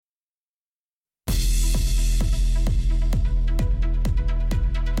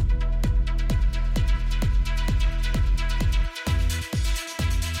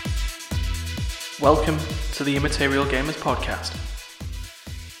Welcome to the Immaterial Gamers podcast.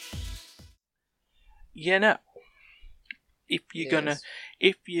 You know, if you're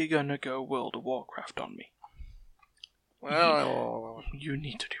gonna go World of Warcraft on me, well, you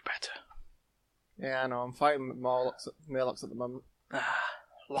need to do better. Yeah, I know. I'm fighting Morlocks at the moment.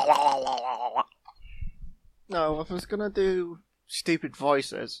 No, if I was gonna do stupid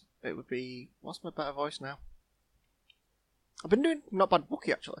voices, it would be... What's my better voice now? I've been doing not bad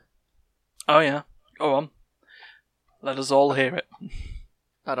Wookiee, actually. Oh yeah, go on. Let us all hear it.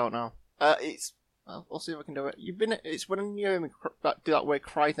 I don't know. We'll see if I can do it. It's when you hear me do that weird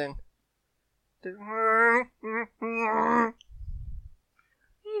cry thing. It's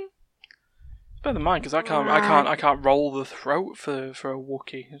better than mine because I can't roll the throat for a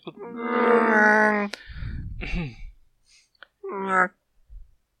Wookiee.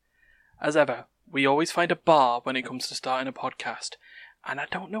 As ever, we always find a bar when it comes to starting a podcast, and I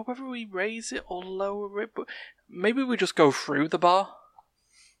don't know whether we raise it or lower it, but maybe we just go through the bar.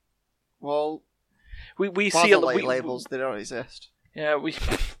 Well, we see labels. They don't exist. Yeah, we.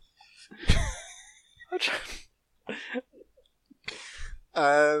 But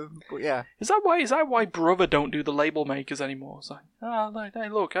yeah. Is that why Brother don't do the label makers anymore? It's like, hey,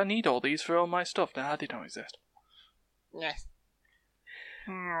 look, I need all these for all my stuff. Nah, they don't exist. Yes.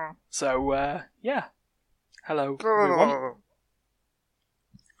 So, yeah. Hello, everyone.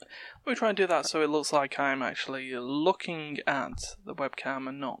 Let me try and do that so it looks like I'm actually looking at the webcam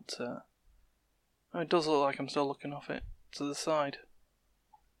and not... it does look like I'm still looking off it to the side.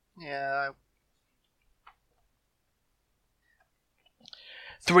 Yeah.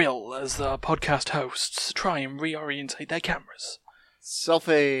 Thrill as the podcast hosts try and reorientate their cameras.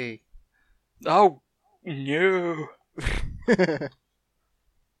 Selfie! Oh, no.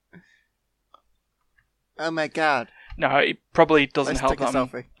 Oh my god. No, it probably doesn't Let's help take a that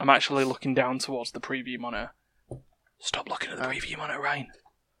selfie. I'm actually looking down towards the preview monitor. Stop looking at the preview monitor, Ryan.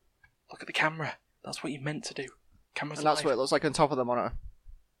 Look at the camera. That's what you meant to do. Camera's And that's alive. what it looks like on top of the monitor.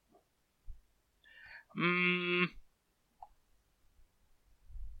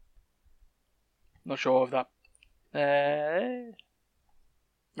 Not sure of that.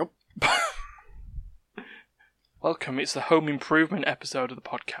 Nope. Welcome, it's the home improvement episode of the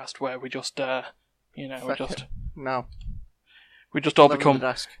podcast where we just, No. we just all Live on become, the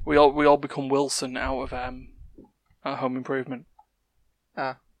desk. we all become Wilson out of, home improvement.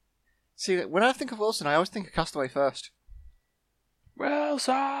 See, when I think of Wilson, I always think of Castaway first.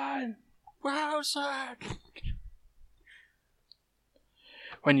 Wilson! Wilson!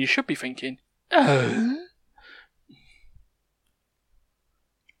 When you should be thinking, oh.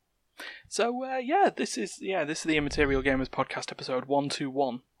 So, this is the Immaterial Gamers podcast episode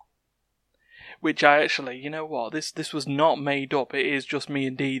 121. Which I actually, you know what, this was not made up, it is just me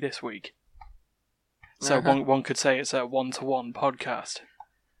and Dee this week. So one could say it's a 1-to-1 podcast.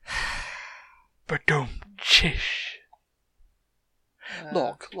 But don't chish.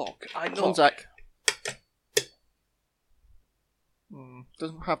 Look, I know. One sec.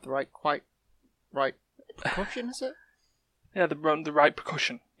 Doesn't have the right percussion, is it? Yeah, the right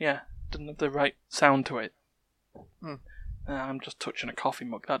percussion, yeah. Doesn't have the right sound to it. I'm just touching a coffee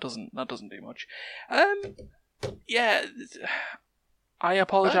mug. That doesn't do much. Yeah, I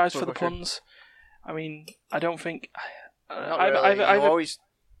apologise for the puns. I mean, I don't think.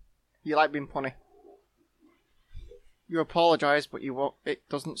 You like being punny. You apologise, but you won't. It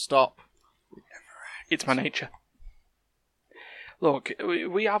doesn't stop. It's my nature. Look,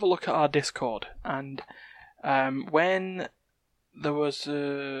 we have a look at our Discord, and when there was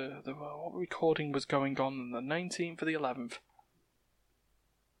what recording was going on the 19th or the 11th?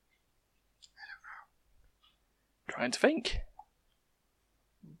 I don't know. Trying to think.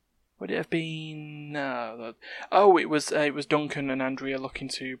 Would it have been? It was Duncan and Andrea looking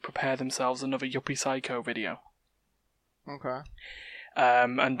to prepare themselves another Yuppie Psycho video. Okay.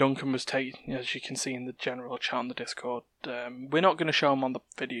 And Duncan was taking, as you can see in the general chat on the Discord. We're not going to show him on the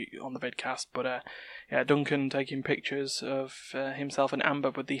video on the vidcast, but Duncan taking pictures of himself and Amber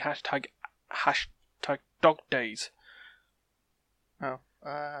with the hashtag dog days. Oh,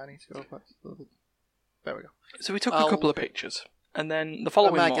 I need to go back. There we go. So we took a couple of pictures, and then the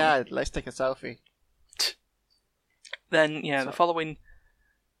following morning. Oh my god! Let's take a selfie. Then the following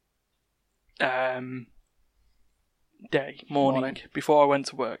morning, before I went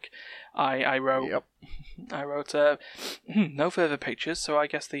to work, I wrote. Yep. I wrote no further pictures, so I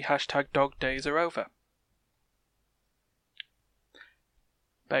guess the hashtag dog days are over.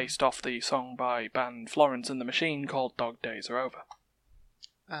 Based off the song by band Florence and the Machine called Dog Days Are Over.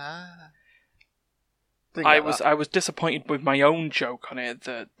 I was disappointed with my own joke on it.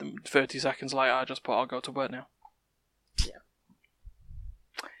 That 30 seconds later, I just put, "I'll go to work now."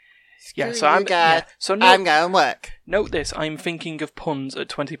 Yeah, so I'm I'm going to work. Note this: I'm thinking of puns at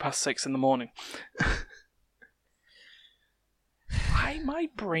 6:20 in the morning. My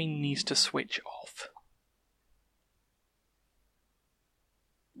brain needs to switch off.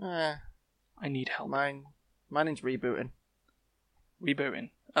 I need help. Mine is rebooting. Rebooting.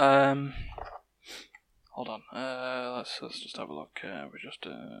 Hold on. Let's just have a look. We're just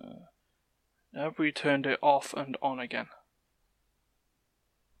have we turned it off and on again?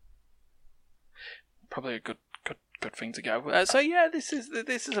 Probably a good thing to go. So yeah, this is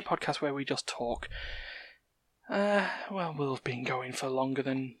a podcast where we just talk. Well, we've been going for longer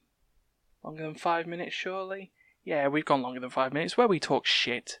than 5 minutes, surely. Yeah, we've gone longer than 5 minutes, where we talk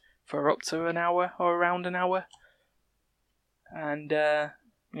shit for up to an hour or around an hour. And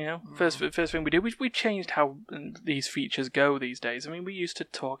first thing we do, we've changed how these features go these days. I mean, we used to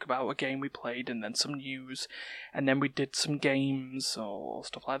talk about a game we played and then some news, and then we did some games or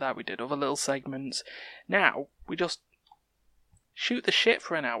stuff like that. We did other little segments. Now we just shoot the shit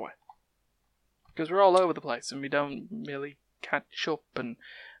for an hour. Because we're all over the place and we don't really catch up and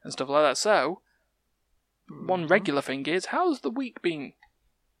stuff like that. So, one regular thing is, how's the week been?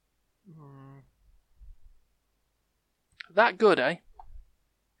 That good, eh?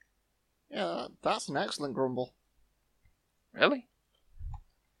 Yeah, that's an excellent grumble. Really?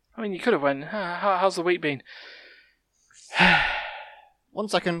 I mean, you could have went, how's the week been? 1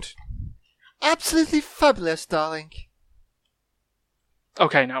 second. Absolutely fabulous, darling.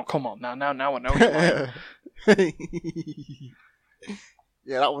 Okay, now come on. Now I know what you're like.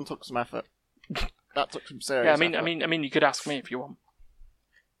 Yeah, that one took some effort. That took some serious effort. I mean, you could ask me if you want.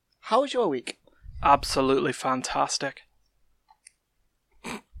 How was your week? Absolutely fantastic.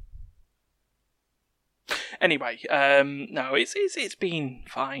 Anyway, no, it's been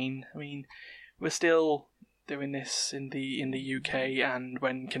fine. I mean, we're still doing this in the UK, and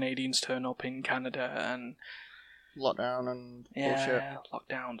when Canadians turn up in Canada and lockdown and bullshit.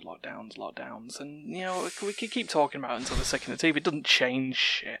 Lockdowns, and we could keep talking about it until they're sick of the TV. It doesn't change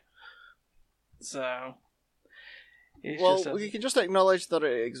shit. So, we can just acknowledge that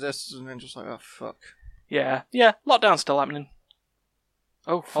it exists, and then just like, oh fuck. Yeah, lockdown's still happening.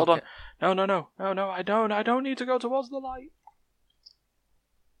 Oh, hold on. No, I don't need to go towards the light.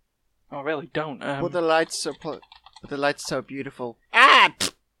 Oh, really? Don't. But the light's so beautiful. Oh,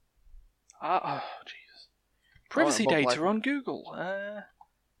 Jesus. Privacy data on Google. I'm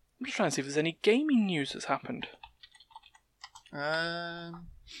just trying to see if there's any gaming news that's happened. I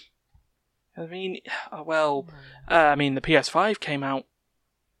mean, the PS5 came out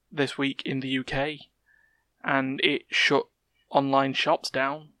this week in the UK, and it shut online shops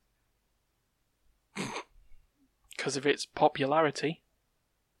down because of its popularity.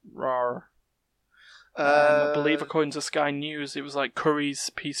 Rawr. I believe, according to Sky News, it was like Curry's,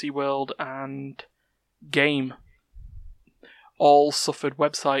 PC World, and Game all suffered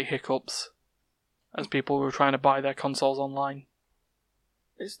website hiccups as people were trying to buy their consoles online.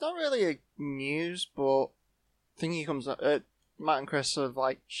 It's not really a news, but thingy comes up. Matt and Chris are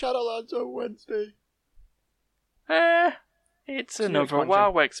like, Shadowlands on Wednesday. It's another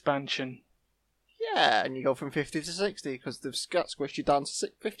WoW expansion. Yeah, and you go from 50 to 60 because they've squished you down to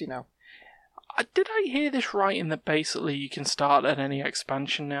 50 now. Did I hear this right in that basically you can start at any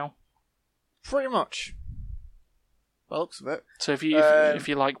expansion now? Pretty much. By the looks of it. So if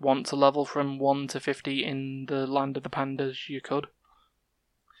you like want to level from 1 to 50 in the Land of the Pandas, you could.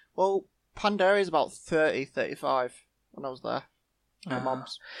 Well, Pandaria is about 30, 35 when I was there. My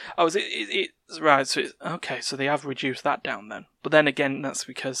mum's. Oh, is it right? So okay, so they have reduced that down then. But then again, that's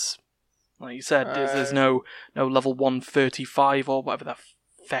because, like you said, there's no level 135 or whatever the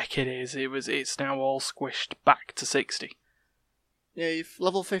feck it is. It's now all squished back to 60. Yeah,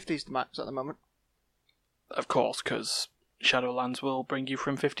 level 50 is the max at the moment. Of course, because Shadowlands will bring you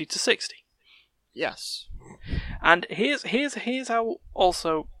from 50 to 60. Yes. And here's how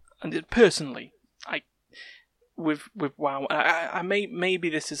also, and personally, with WoW, maybe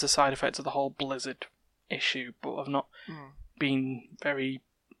this is a side effect of the whole Blizzard issue, but I've not been very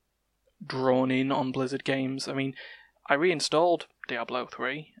drawn in on Blizzard games. I mean, I reinstalled Diablo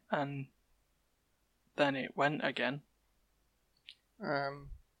 3, and then it went again.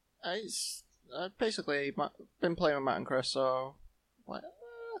 I've basically been playing with Matt and Chris, so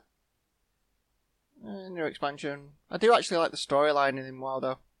new expansion. I do actually like the storyline in WoW,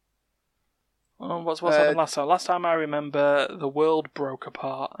 though. Oh, what's happened last time? Last time I remember, the world broke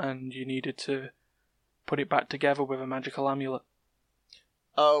apart, and you needed to put it back together with a magical amulet.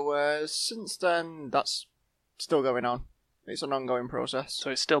 Since then, that's still going on. It's an ongoing process. So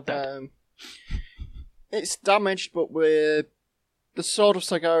it's still dead. It's damaged, but the sword of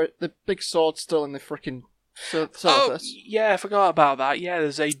Sagara, the big sword's still in the frickin' surface. Oh, yeah, I forgot about that. Yeah,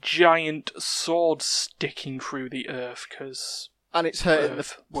 there's a giant sword sticking through the earth, and it's hurting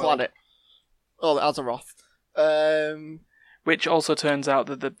the planet. Oh, the Azeroth. Which also turns out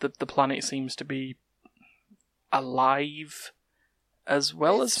that the planet seems to be alive as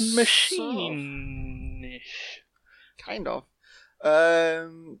well as machine-ish. Kind of.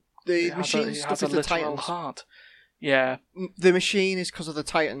 The machine stuff is the Titans. Heart. Yeah. The machine is because of the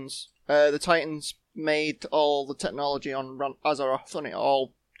Titans. The Titans made all the technology on Azeroth, and it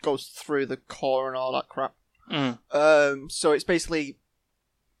all goes through the core and all that crap. So it's basically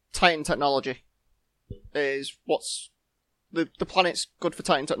Titan technology. Is what's the planet's good for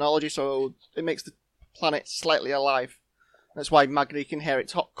Titan technology, so it makes the planet slightly alive. That's why Magni can hear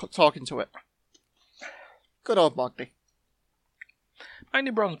it talking to it. Good old Magni.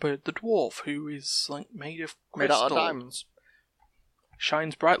 Magni Bronzebeard, the dwarf, who is made of crystal. Made out of diamonds.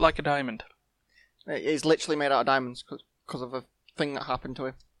 Shines bright like a diamond. It is literally made out of diamonds because of a thing that happened to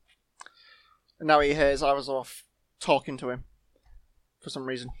him. And now he hears Azeroth talking to him for some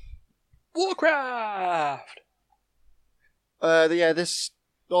reason. Warcraft! This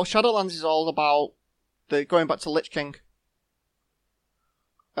Shadowlands is all about going back to Lich King.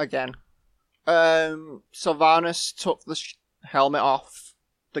 Again. Sylvanas took the helmet off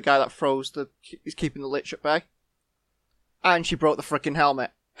the guy that is keeping the Lich at bay. And she broke the frickin'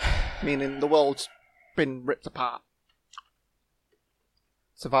 helmet. Meaning the world's been ripped apart.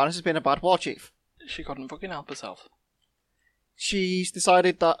 Sylvanas has been a bad war chief. She couldn't fucking help herself. She's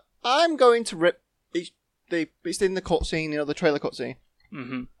decided that I'm going to rip... It's in the cutscene, the trailer cutscene.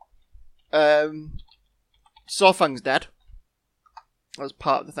 Mm-hmm. Sorfang's dead. That's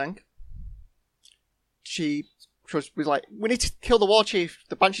part of the thing. She was like, we need to kill the war chief.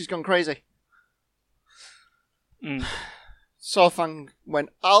 The Banshee's gone crazy. Sorfang went,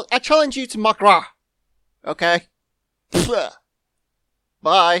 I challenge you to Makra. Okay?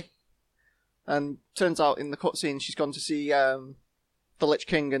 Bye. And turns out in the cutscene she's gone to see the Lich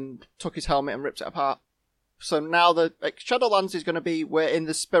King and took his helmet and ripped it apart. So now the Shadowlands is going to be, we're in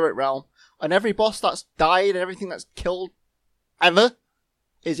the spirit realm. And every boss that's died and everything that's killed ever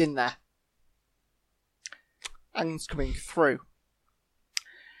is in there. And it's coming through.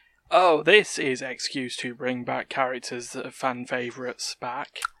 Oh, this is excuse to bring back characters that are fan favourites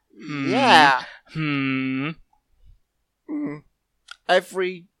back. Yeah.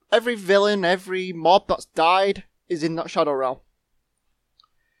 Every villain, every mob that's died is in that Shadow Realm.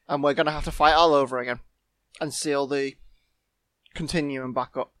 And we're going to have to fight all over again. And seal the continuum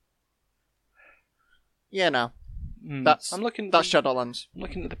back up. Yeah, no. That's Shadowlands. I'm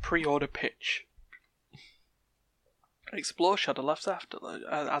looking at the pre-order pitch. Explore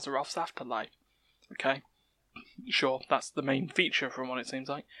Azeroth's afterlife. Okay. Sure, that's the main feature from what it seems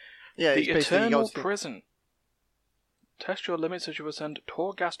like. Yeah, the Eternal Prison. Test your limits as you ascend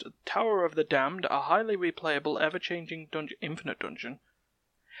Torghast Tower of the Damned, a highly replayable, ever-changing infinite dungeon.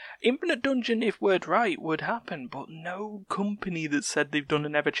 Infinite dungeon, if word right, would happen, but no company that said they've done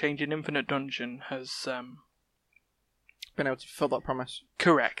an ever-changing infinite dungeon has been able to fulfill that promise.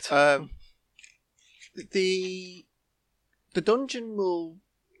 Correct. The dungeon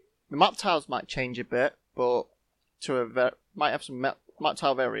the map tiles might change a bit, but might have some map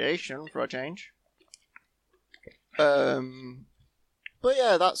tile variation for a change. But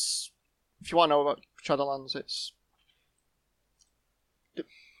yeah, that's, if you want to know about Shadowlands, it's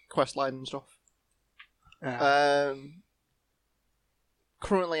quest line and stuff.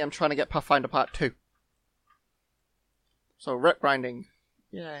 Currently I'm trying to get Pathfinder Part 2. So rep grinding.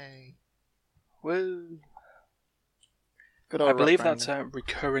 Yay. Woo. Good old I believe grinding. that's a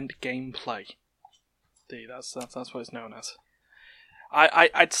recurrent gameplay. That's what it's known as.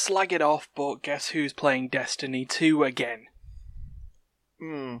 I'd slag it off, but guess who's playing Destiny 2 again?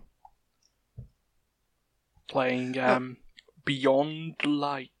 Playing Beyond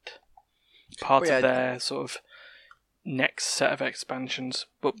Light. Part of their sort of next set of expansions.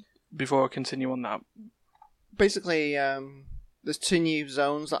 But before I continue on that... Basically, there's 2 new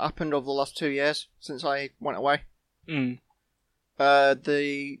zones that happened over the last 2 years since I went away.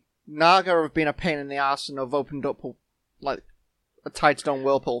 The Naga have been a pain in the ass and have opened up a Tidestone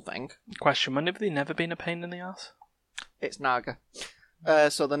Whirlpool thing. Question, when have they never been a pain in the ass? It's Naga.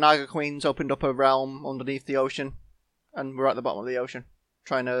 So the Naga Queens opened up a realm underneath the ocean, and we're at the bottom of the ocean,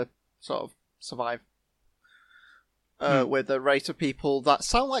 trying to sort of survive. With a race of people that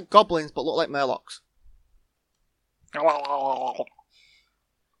sound like goblins but look like Murlocs.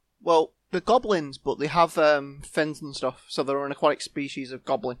 Well, they're goblins, but they have fins and stuff, so they're an aquatic species of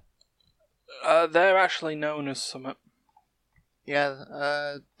goblin. They're actually known as something.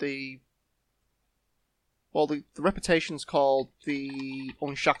 Yeah, the reputation's called the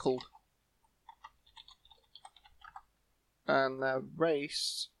Unshackled. And their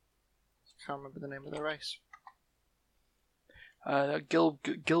race... can't remember the name of their race. Gil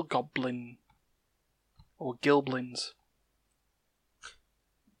Goblin. Or Gilblins.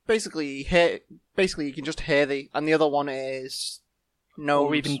 Basically, you can just hear and the other one is gnomes.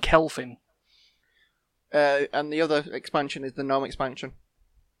 Or even Kelfin. And the other expansion is the gnome expansion.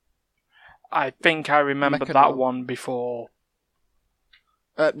 I think I remember that one before.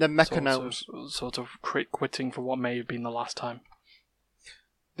 The mecha gnomes. Sort of quitting for what may have been the last time.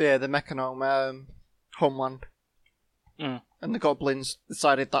 Yeah, the mecha gnome homeland. Mm. And the goblins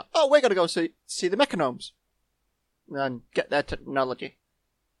decided that, we're going to go see the mecha gnomes. And get their technology.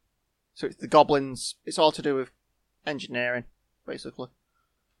 So it's the goblins, it's all to do with engineering, basically.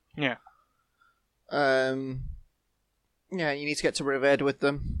 Yeah. Yeah, you need to get to Riverde with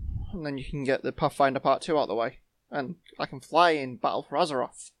them, and then you can get the Pathfinder Part 2 out of the way. And I can fly in Battle for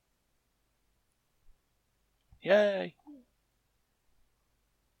Azeroth. Yay!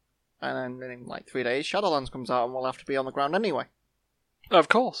 And then in 3 days, Shadowlands comes out and we'll have to be on the ground anyway. Of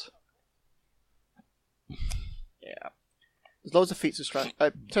course. Yeah. There's loads of feats of strength.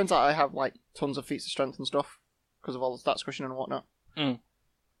 Turns out I have tons of feats of strength and stuff because of all the stats cushion and whatnot. Mm.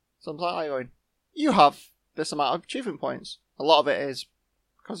 So I'm going, you have this amount of achievement points. A lot of it is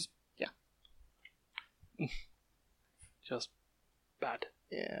because, Just bad.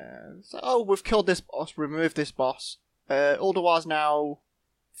 Yeah. So, we've killed this boss, removed this boss. Ulduar's now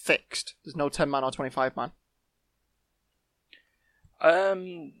fixed. There's no 10 man or 25 man.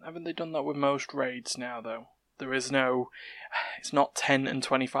 Haven't they done that with most raids now, though? There is no... It's not 10 and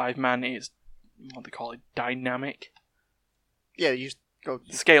 25 man, it's what they call it, dynamic. Yeah, you just go...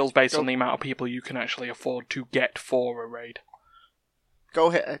 The scale's based on the amount of people you can actually afford to get for a raid. Go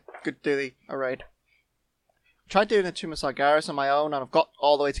hit a raid. Tried doing a Tomb of Sargeras on my own, and I've got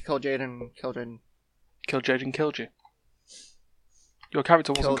all the way to kill Jaden. Kill Jaden killed you? Your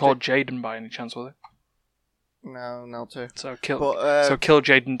character wasn't called Jaden by any chance, was it? No, too. So Kill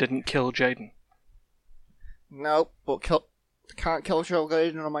Jaden didn't kill Jaden. No, but can't kill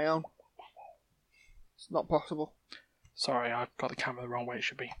Jaden on my own. It's not possible. Sorry, I've got the camera the wrong way it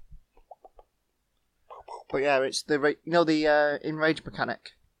should be. But yeah, it's the enrage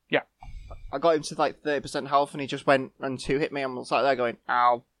mechanic. Yeah. I got him to 30% health and he just went and 2 hit me and I was there going,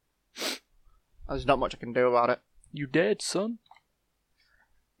 ow. There's not much I can do about it. You dead, son?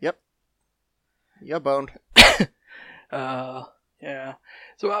 Yep. You're boned. Yeah.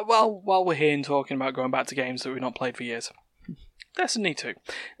 So while we're here and talking about going back to games that we've not played for years, Destiny 2.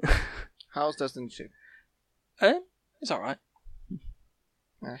 How's Destiny 2? It's alright.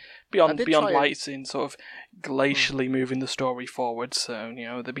 Yeah. Beyond lights in sort of glacially moving the story forward. So,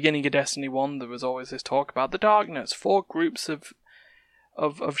 at the beginning of Destiny 1 there was always this talk about the darkness, 4 groups of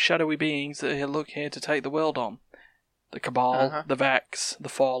shadowy beings that look here to take the world on. The Cabal, the Vex, the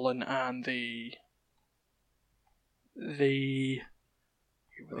Fallen, and the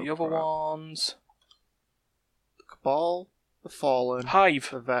other ones. The Cabal, the Fallen, Hive,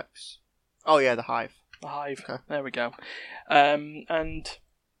 the Vex. Oh yeah, the Hive. The Hive. Okay. There we go. And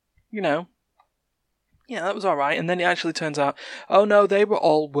that was alright. And then it actually turns out, oh no, they were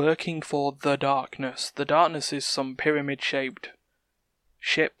all working for the darkness. The darkness is some pyramid-shaped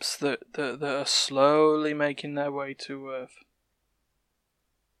ships that are slowly making their way to Earth.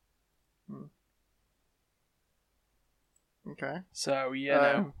 Okay. So,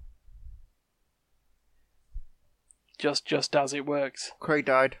 just as it works. Craig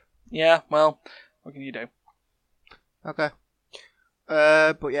died. Yeah, well, what can you do? Okay.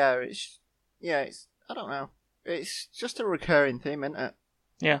 But it's I don't know. It's just a recurring theme, isn't it?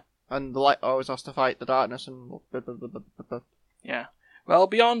 Yeah. And the light always has to fight the darkness and blah, blah, blah, blah, blah. Yeah. Well,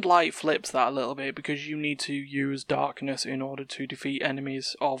 Beyond Light flips that a little bit because you need to use darkness in order to defeat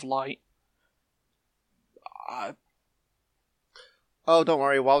enemies of light. Oh, don't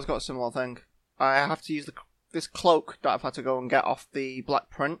worry, WoW's got a similar thing. I have to use this cloak that I've had to go and get off the Black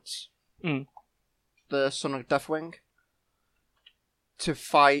Prince, the son of Deathwing, to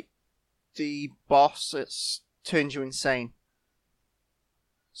fight the boss that turns you insane.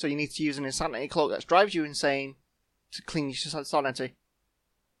 So you need to use an insanity cloak that drives you insane to clean your sanity.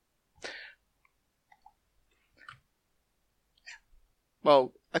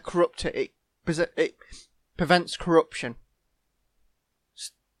 Well, a corruptor, it prevents corruption.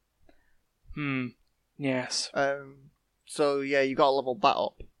 Yes. So yeah, you got to level that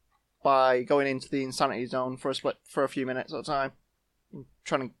up. by going into the insanity zone for a few minutes at a time, and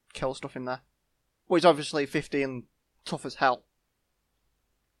trying to kill stuff in there. Well, it's obviously 50 and tough as hell.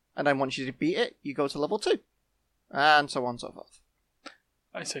 And then once you beat it, you go to level 2. And so on and so forth.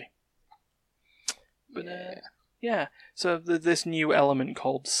 I see. But, yeah. So this new element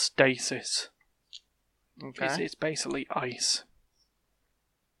called stasis. Okay. It's basically ice.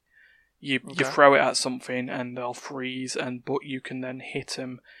 You throw it at something and they'll freeze, but you can then hit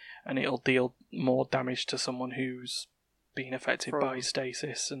them and it'll deal more damage to someone who's being affected by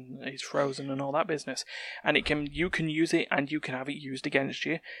stasis and is frozen and all that business. And you can use it and you can have it used against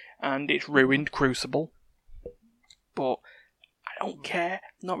you, and it's ruined Crucible. But I don't care.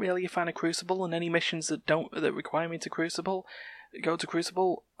 Not really a fan of Crucible, and any missions that require me to go to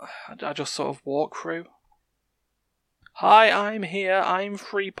Crucible, I just sort of walk through. Hi, I'm here. I'm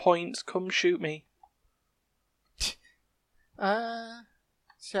 3 points. Come shoot me.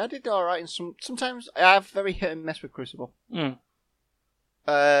 See, I did alright, and sometimes I have very hit and miss with Crucible. I'm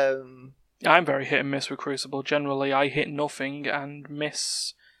very hit and miss with Crucible. Generally, I hit nothing and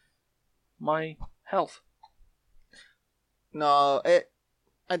miss my health. No,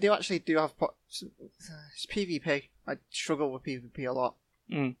 I do have... It's PvP. I struggle with PvP a lot.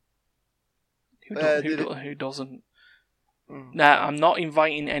 Who doesn't? Now, I'm not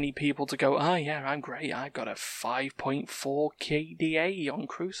inviting any people to go, yeah, I'm great, I got a 5.4 KDA on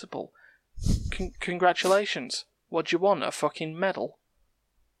Crucible. Congratulations. What do you want, a fucking medal?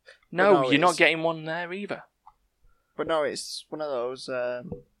 No, you're not getting one there either. But no, it's one of those,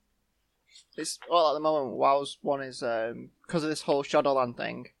 it's, well, at the moment, WoW's one is, because of this whole Shadowland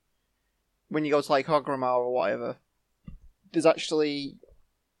thing, when you go to, like, Hogramar or whatever, there's actually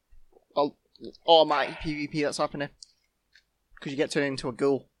automatic PvP that's happening. Because you get turned into a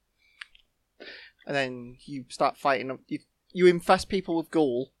ghoul. And then you start fighting. You infest people with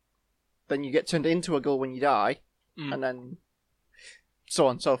ghoul. Then you get turned into a ghoul when you die. And then so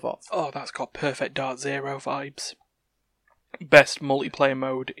on and so forth. Oh, that's got perfect Dark Zero vibes. Best multiplayer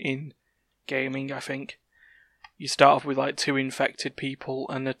mode in gaming, I think. You start off with like 2 infected people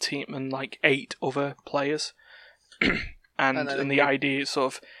and a team and like 8 other players. and the idea is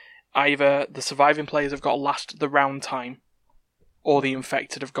sort of either the surviving players have got to last the round time, or the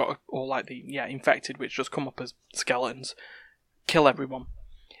infected have got, infected, which just come up as skeletons, kill everyone.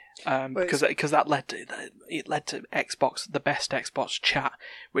 Because that led to Xbox, the best Xbox chat,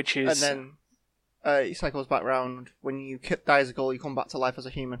 which is. And then it cycles back round. When you die as a ghoul, you come back to life as a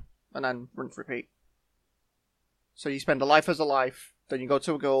human, and then rinse repeat. So you spend a life as a life, then you go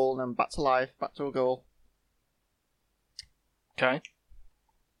to a ghoul, and then back to life, back to a ghoul. Okay.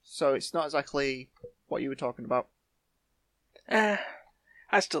 So it's not exactly what you were talking about.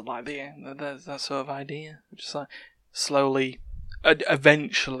 I still like that sort of idea. Just like slowly,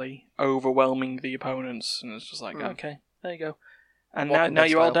 eventually overwhelming the opponents, and it's just like, okay, there you go. And now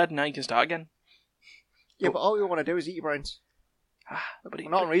you're all dead, now you can start again. Yeah, but all we want to do is eat your brains. We're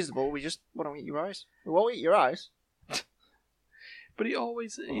not unreasonable, we just want to eat your eyes. We won't eat your eyes. But it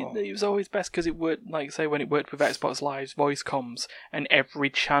was always best because it worked, like say when it worked with Xbox Live's voice comms, and every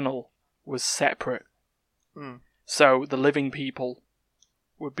channel was separate. So the living people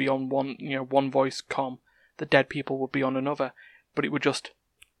would be on one voice comm, the dead people would be on another, but it would just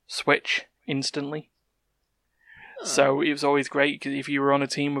switch instantly. So it was always great because if you were on a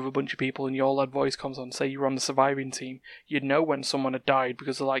team with a bunch of people and you all had voice comms on, say you were on the surviving team, you'd know when someone had died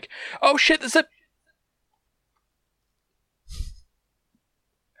because they're like, "Oh shit, there's a..."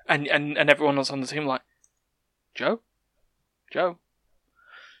 And everyone else on the team like, Joe?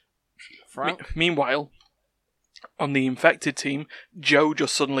 Frank? Meanwhile, on the infected team, Joe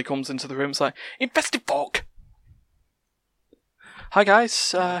just suddenly comes into the room. It's like, infested fuck! Hi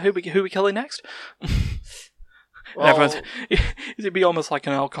guys, who we killing next? Well, It'd be almost like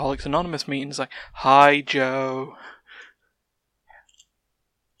an Alcoholics Anonymous meeting. It's like, hi Joe.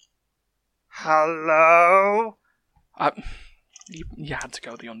 hello? You had to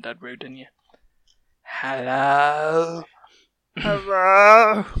go the undead route, didn't you? Hello?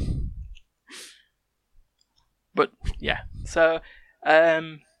 Hello? But, yeah. So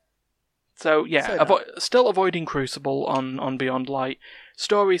yeah, still avoiding Crucible on Beyond Light.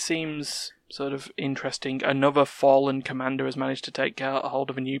 Story seems sort of interesting. Another fallen commander has managed to take hold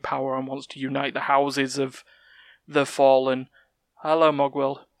of a new power and wants to unite the houses of the fallen. Hello,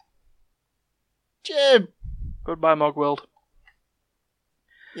 Mogworld. Jim! Goodbye, Mogworld.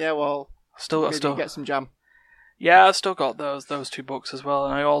 Yeah, well, Still get some jam. Yeah, I still got those 2 books as well,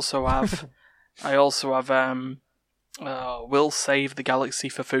 and I also have Will Save the Galaxy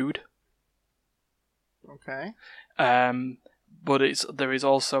for Food. Okay. but there is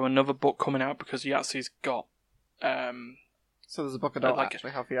also another book coming out because Yahtze's got. So there's a book I don't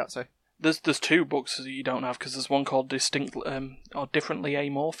actually have for Yahtzee. There's 2 books that you don't have because there's one called or Differently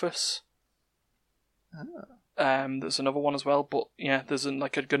Amorphous. There's another one as well, but yeah, there's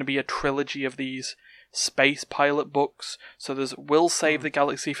going to be a trilogy of these space pilot books. So there's Will Save the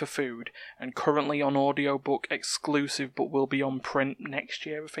Galaxy for Food, and currently on audiobook exclusive, but will be on print next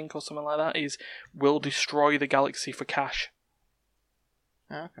year, I think, or something like that, is Will Destroy the Galaxy for Cash.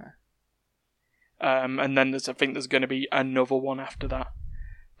 Okay. And then I think there's going to be another one after that.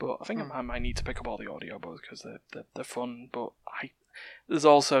 But I think I might need to pick up all the audiobooks because they're fun. But there's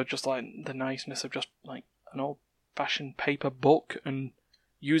also just like the niceness of just like an old-fashioned paper book and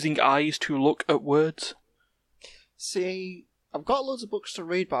using eyes to look at words. See, I've got loads of books to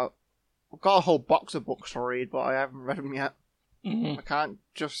read, but I've got a whole box of books to read, but I haven't read them yet. Mm-hmm. I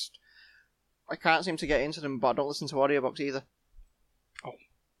can't seem to get into them, but I don't listen to audiobooks either. Oh.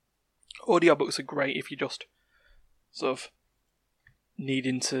 Audiobooks are great if you just sort of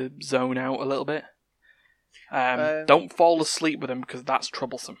needing to zone out a little bit. Don't fall asleep with them because that's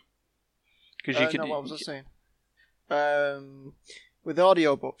troublesome. Because what was I saying? With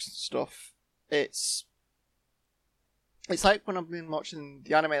audiobooks and stuff, it's like when I've been watching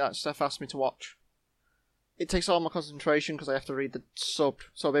the anime that Steph asked me to watch. It takes all my concentration because I have to read the sub.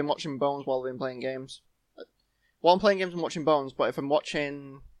 So I've been watching Bones while I've been playing games. While I'm playing games, I'm watching Bones, but if I'm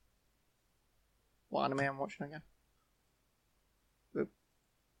watching... What anime I'm watching again?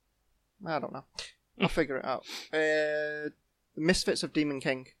 I don't know. I'll figure it out. The Misfits of Demon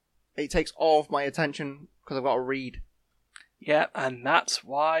King. It takes all of my attention because I've got to read. Yeah, and that's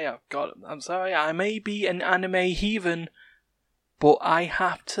why I'm sorry, I may be an anime heathen, but I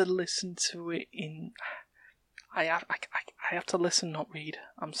have to listen to it in... I have to listen, not read.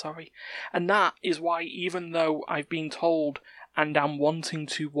 I'm sorry. And that is why, even though I've been told and am wanting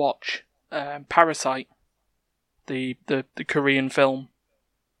to watch Parasite, the Korean film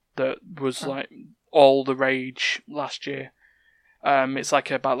that was like all the rage last year. It's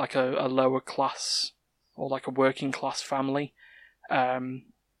about a lower class or like a working class family finagling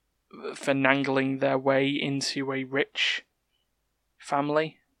their way into a rich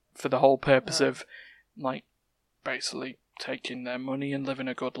family for the whole purpose of like basically taking their money and living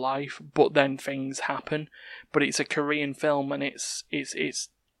a good life. But then things happen. But it's a Korean film and it's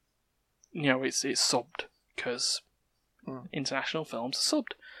subbed because international films are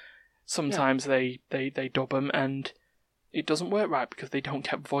subbed. Sometimes they dub them and it doesn't work right because they don't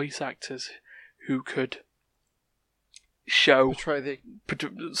get voice actors who could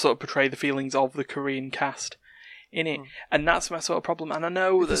portray the feelings of the Korean cast in it. And that's my sort of problem. And I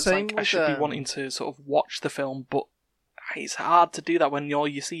know that I should be wanting to sort of watch the film, but it's hard to do that when all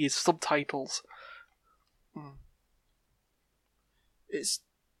you see is subtitles. It's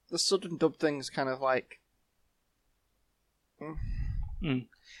the sub and dub thing's kind of like...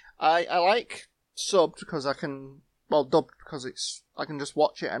 I like subbed because I can... Well, dubbed because I can just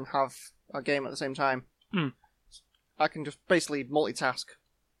watch it and have a game at the same time. I can just basically multitask.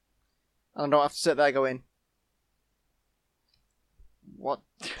 And I don't have to sit there going... What?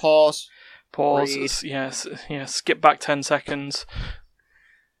 Pause. Read. Yes. Skip back 10 seconds.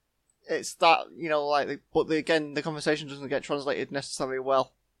 It's that, again, the conversation doesn't get translated necessarily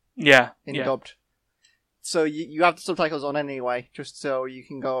well. Yeah. In dubbed. So you have the subtitles on anyway, just so you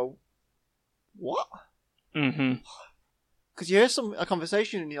can go, what? Mm-hmm. Because you hear a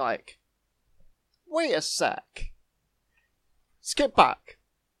conversation and you're like, wait a sec. Skip back.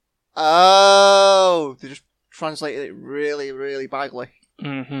 Oh, they just translated it really, really badly.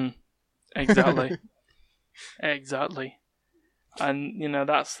 Mm-hmm. Exactly. Exactly. And,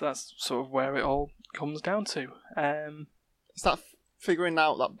 that's sort of where it all comes down to. It's that figuring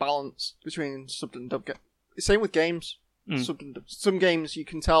out that balance between sub and dub. Same with games. Some games you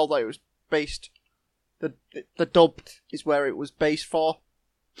can tell that it was based... The dubbed is where it was based for.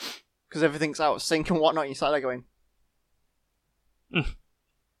 Because everything's out of sync and whatnot, and you start there going...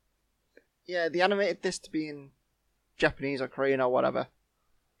 Yeah, they animated this to be in Japanese or Korean or whatever.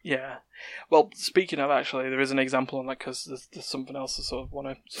 Yeah. Well, speaking of, actually, there is an example on that, because there's something else I sort of want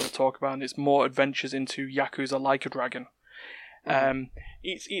to sort of talk about, and it's more adventures into Yakuza Like a Dragon.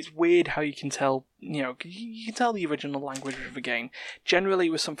 It's weird how you can tell, you can tell the original language of the game. Generally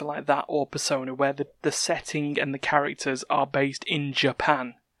with something like that or Persona, where the setting and the characters are based in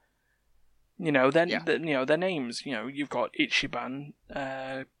Japan. Their names, you've got Ichiban,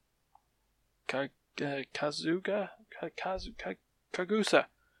 Kagusa.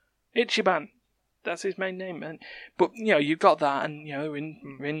 Ichiban. That's his main name. But, you've got that, and,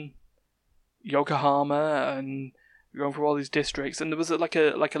 we're in Yokohama, and You're going through all these districts, and there was like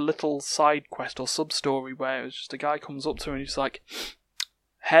a little side quest or sub story where it was just a guy comes up to him and he's like,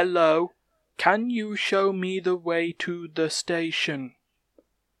 "Hello, can you show me the way to the station?"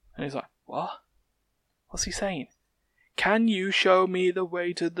 And he's like, "What? What's he saying? Can you show me the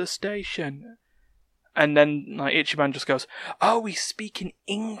way to the station?" And then like Ichiban just goes, "Oh, he's speaking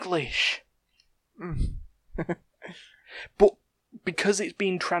English." But because it's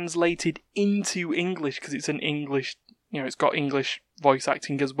been translated into English, because it's an English, it's got English voice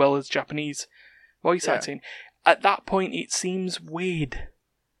acting as well as Japanese voice acting, at that point it seems weird.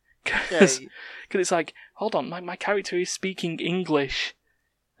 Because it's like, hold on, my character is speaking English,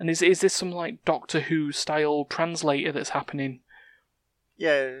 and is this some like Doctor Who style translator that's happening?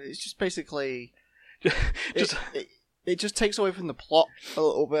 Yeah, it's just basically... It just takes away from the plot a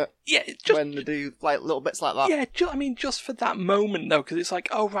little bit. Yeah, when they do like little bits like that. Yeah, just for that moment though, because it's like,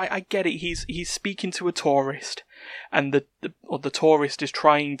 oh right, I get it. He's speaking to a tourist, and the tourist is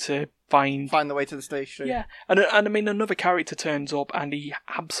trying to find the way to the station. Yeah, and I mean another character turns up and he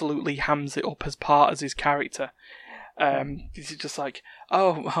absolutely hams it up as part as his character. He's just like,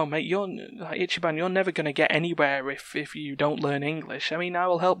 oh mate, you're like, Ichiban, you're never gonna get anywhere if you don't learn English. I mean, I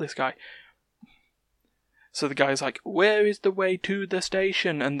will help this guy. So the guy's like, "Where is the way to the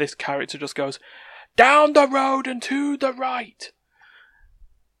station?" And this character just goes, "Down the road and to the right."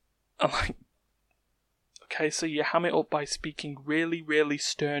 I'm like, okay, so you ham it up by speaking really, really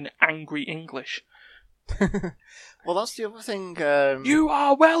stern, angry English. Well, that's the other thing. You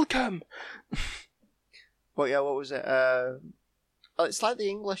are welcome! But yeah, what was it? It's like the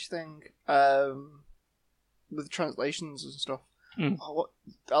English thing with translations and stuff.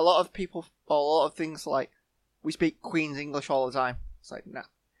 A lot of people, a lot of things like, we speak Queen's English all the time. It's like, nah.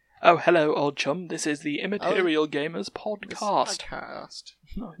 Oh, hello, old chum. This is the Immaterial Gamers podcast.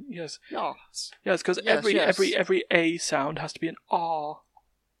 Oh, yes. Yes. Yes, because every A sound has to be an R.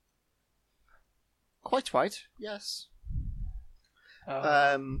 Quite right. Yes.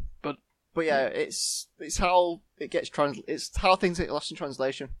 But yeah, it's how it gets it's how things get lost in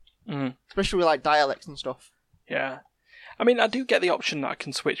translation, especially with like dialects and stuff. Yeah. I mean, I do get the option that I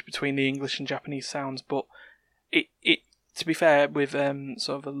can switch between the English and Japanese sounds, but it to be fair, with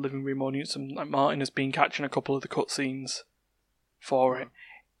sort of a living room audience, and like Martin has been catching a couple of the cutscenes for it,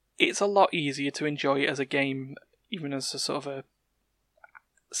 it's a lot easier to enjoy it as a game, even as a sort of a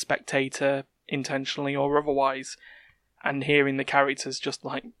spectator, intentionally or otherwise, and hearing the characters just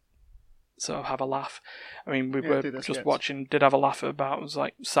like sort of have a laugh. I mean, we were just watching, did have a laugh about, was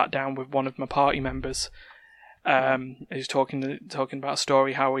like sat down with one of my party members. He's talking about a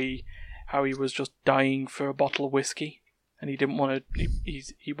story how he was just dying for a bottle of whiskey, and he didn't want to.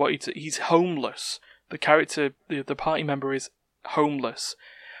 He's homeless. The character, the party member, is homeless,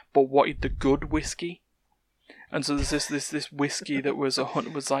 but wanted the good whiskey, and so there's this whiskey that was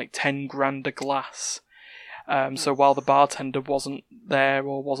like 10 grand a glass. So while the bartender wasn't there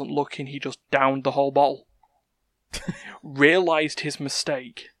or wasn't looking, he just downed the whole bottle. Realised his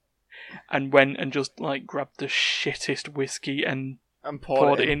mistake. And went and just like grabbed the shittest whiskey and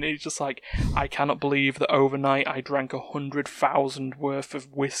poured it in. He's just like, I cannot believe that overnight I drank 100,000 worth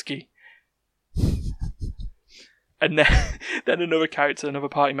of whiskey. And then another character, another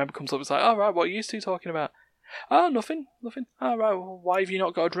party member comes up and is like, "Oh right, what are you two talking about?" "Oh, nothing. Oh right, well, why have you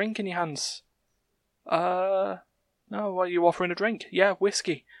not got a drink in your hands?" No, why are you offering a drink?" "Yeah,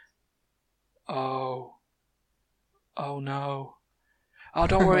 whiskey." Oh no. "Oh,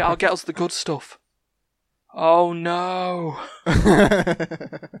 don't worry, I'll get us the good stuff." "Oh no."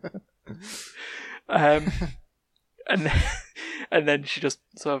 And then she just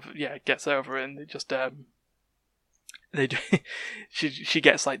sort of gets over it, and they just she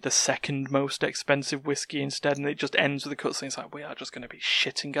gets like the second most expensive whiskey instead, and it just ends with a cutscene. It's like, we are just going to be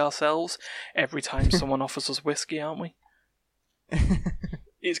shitting ourselves every time someone offers us whiskey, aren't we?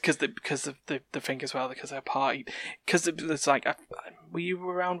 It's because of the thing as well, because they're party. Because it's like, were you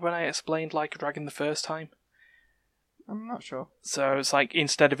around when I explained Like a Dragon the first time? I'm not sure. So it's like,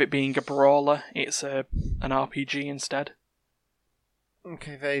 instead of it being a brawler, it's an RPG instead.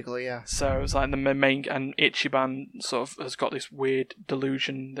 Okay, vaguely, yeah. So it's like the main, and Ichiban sort of has got this weird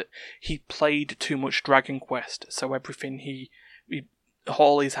delusion that he played too much Dragon Quest, so everything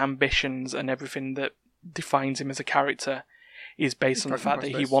all his ambitions and everything that defines him as a character is based on the fact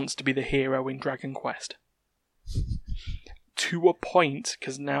that he wants to be the hero in Dragon Quest. To a point,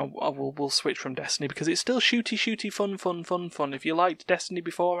 because now we'll switch from Destiny, because it's still shooty, fun. If you liked Destiny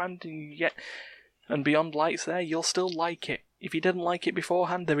beforehand and Beyond Light's there, you'll still like it. If you didn't like it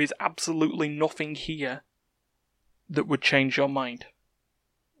beforehand, there is absolutely nothing here that would change your mind.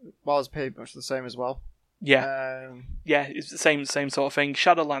 Well, it's pretty much the same as well. Yeah. Yeah, it's the same sort of thing.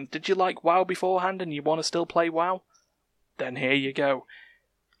 Shadowlands, did you like WoW beforehand and you want to still play WoW? Then here you go.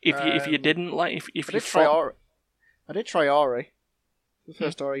 If you didn't like... I did try Ori. The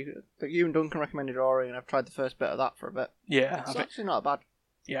first Ori. You and Duncan recommended Ori, and I've tried the first bit of that for a bit. Yeah. It's actually not bad.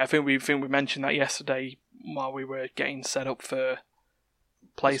 Yeah, I think we mentioned that yesterday while we were getting set up for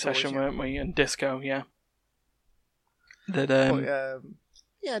play session, weren't we? And disco, yeah.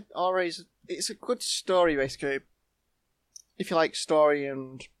 Yeah, Ori's... It's a good story, basically. If you like story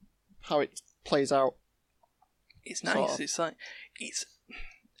and how it plays out. It's nice. It's like...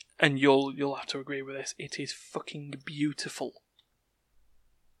 And you'll have to agree with this. It is fucking beautiful.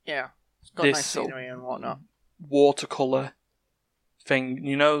 Yeah. It's got nice scenery and whatnot. Watercolour thing.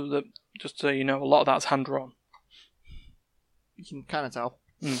 You know, that just so you know, a lot of that's hand-drawn. You can kind of tell.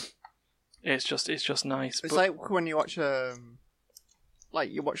 It's just nice. It's like when you watch you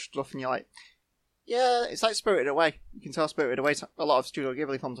watch stuff and you're like, yeah, it's like Spirited Away. You can tell Spirited Away. A lot of Studio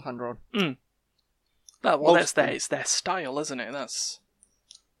Ghibli films are hand-drawn. Well, it's their style, isn't it?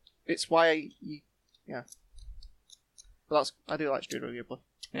 It's why yeah. But I do like Studio Ghibli.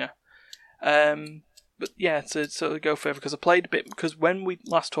 Yeah. But yeah, to sort of go further, because I played a bit, because when we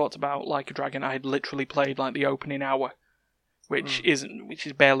last talked about Like a Dragon, I had literally played like the opening hour, which is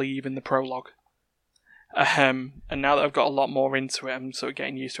barely even the prologue. And now that I've got a lot more into it, I'm sort of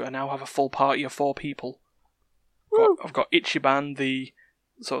getting used to it. I now have a full party of 4 people. I've got Ichiban, the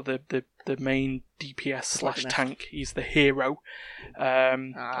main DPS / tank. He's the hero.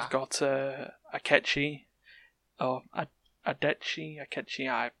 I've got Akechi, or Akechi.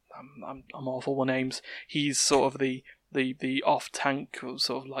 I'm awful with names. He's sort of the off tank,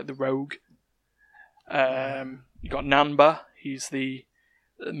 sort of like the rogue. You got Nanba. He's the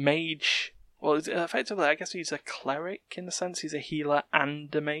mage. Well, effectively, I guess he's a cleric in the sense he's a healer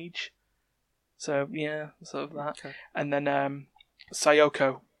and a mage. So yeah, sort of that. Okay. And then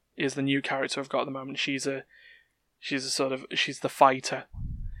Sayoko is the new character I've got at the moment. She's the fighter.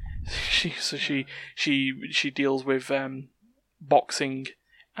 She deals with boxing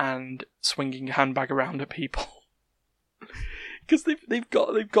and swinging a handbag around at people. Because they've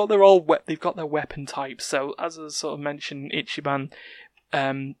got their weapon types. So as I sort of mentioned, Ichiban,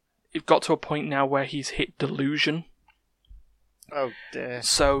 it got to a point now where he's hit delusion. Oh dear.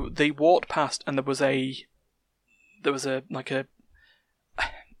 So they walked past and there was a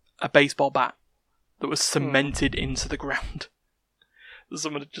baseball bat that was cemented into the ground.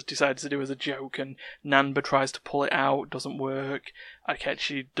 Someone just decided to do as a joke, and Nanba tries to pull it out, doesn't work.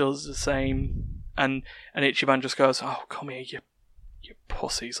 Akechi does the same, and Ichiban just goes, "Oh, come here, you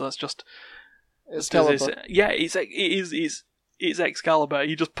pussies. Let's just." Excalibur. Yeah, it's Excalibur.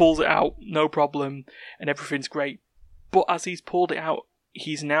 He just pulls it out, no problem, and everything's great. But as he's pulled it out,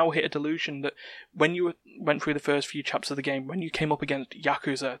 he's now hit a delusion that when you went through the first few chapters of the game, when you came up against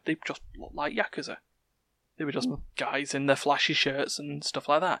Yakuza, they just looked like Yakuza. They were just guys in their flashy shirts and stuff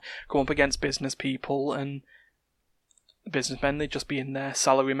like that. Come up against business people and businessmen, they'd just be in their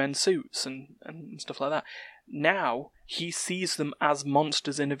salarymen suits and stuff like that. Now, he sees them as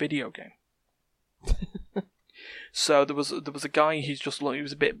monsters in a video game. So there was a guy, he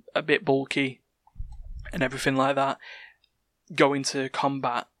was a bit bulky and everything like that, going to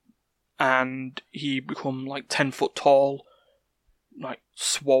combat, and he become like 10 foot tall, like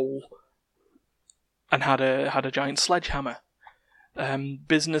swole, and had a giant sledgehammer.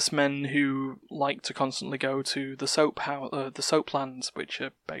 Businessmen who like to constantly go to the soap lands, which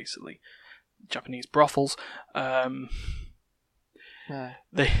are basically Japanese brothels.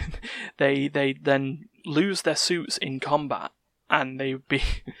 They then lose their suits in combat, and they'd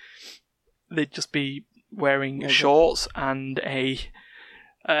just be wearing shorts and an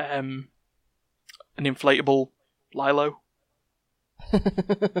inflatable lilo.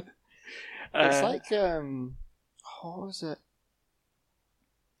 It's like what was it?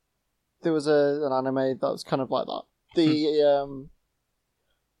 There was an anime that was kind of like that. The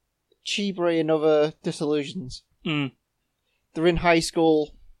Chibi and Other Disillusions. They're in high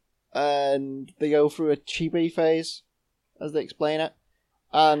school and they go through a chibi phase, as they explain it.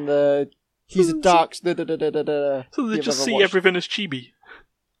 And he's a dark... So they just see everything as chibi?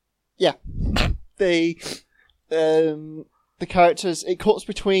 Yeah. The characters... It cuts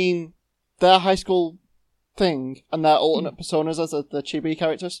between their high school thing and their alternate personas as the chibi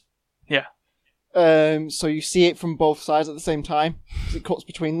characters. Yeah. So you see it from both sides at the same time, because it cuts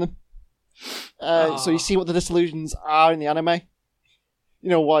between them. So you see what the disillusions are in the anime. You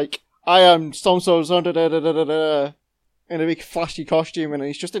know, like, I am so-and-so in a big flashy costume, and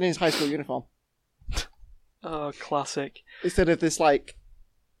he's just in his high school uniform. Oh, classic. Instead of this, like,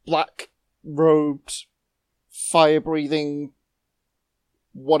 black robed fire-breathing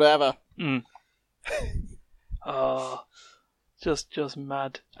whatever. Just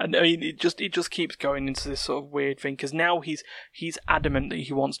mad. And I mean, it just keeps going into this sort of weird thing, because now he's adamant that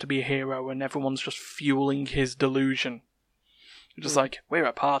he wants to be a hero, and everyone's just fueling his delusion. Just like, we're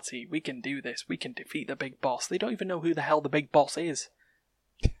a party, we can do this, we can defeat the big boss. They don't even know who the hell the big boss is.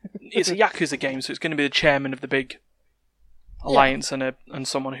 It's a Yakuza game, so it's going to be the chairman of the big alliance, and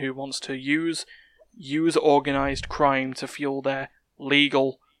someone who wants to use organised crime to fuel their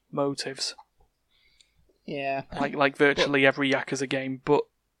legal motives. Yeah, like virtually every Yakuza game, but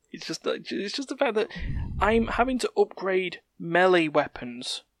it's just the fact that I'm having to upgrade melee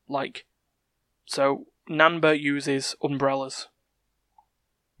weapons. Like, so Nanba uses umbrellas.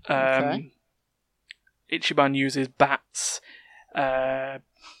 Okay. Ichiban uses bats. Adkechi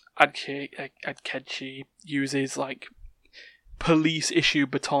uses like police issue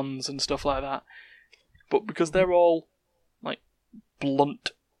batons and stuff like that. But because they're all like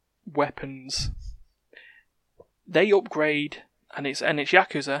blunt weapons, they upgrade, and it's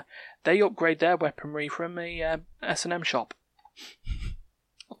Yakuza. They upgrade their weaponry from a S&M shop.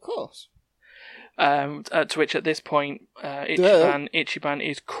 Of course. To which at this point, Ichiban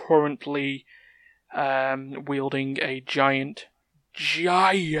is currently wielding a giant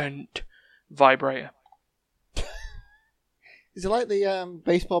vibrator. Is it like the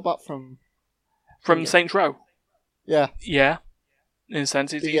baseball bat from Saints Row? Yeah. Yeah. In a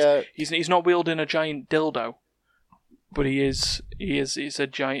sense, he's not wielding a giant dildo, but it's a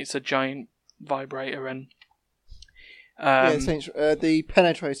giant vibrator, and the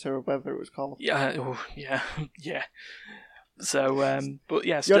penetrator or whatever it was called. Yeah, yeah. So, but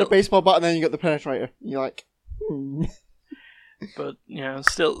yeah, you had a baseball bat and then you got the penetrator. You're like, But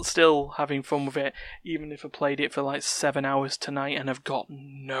still having fun with it, even if I played it for like 7 hours tonight and have got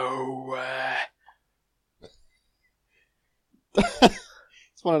nowhere.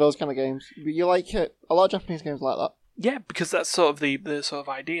 It's one of those kind of games. You like it? A lot of Japanese games like that. Yeah, because that's sort of the sort of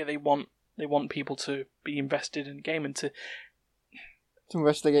idea. They want people to be invested in the game and to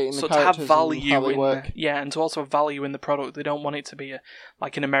investigate in the characters, to have value and how they work. And to also have value in the product. They don't want it to be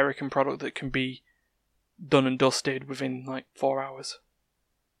like an American product that can be done and dusted within like 4 hours.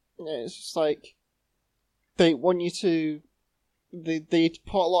 Yeah, it's just like they want you to. They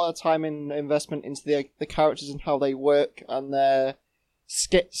put a lot of time and investment into the characters and how they work and their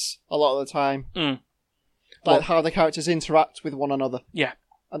skits a lot of the time. Like how the characters interact with one another. Yeah.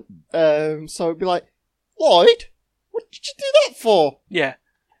 And so it'd be like, Lloyd, what did you do that for? Yeah.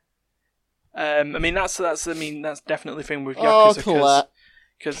 I mean that's definitely the thing with Yakuza,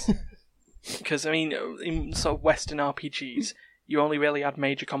 because I mean in sort of Western RPGs you only really had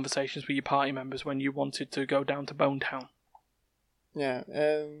major conversations with your party members when you wanted to go down to Bone Town. Yeah.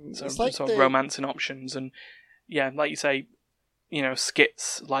 It's like sort of romancing options, and yeah, like you say,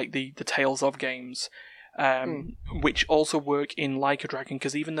 skits like the Tales of games. Which also work in Like a Dragon,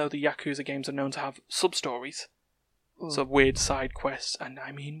 because even though the Yakuza games are known to have sub-stories, so weird side quests, and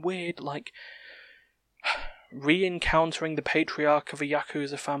I mean weird, like re-encountering the patriarch of a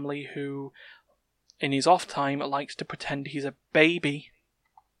Yakuza family who, in his off time, likes to pretend he's a baby.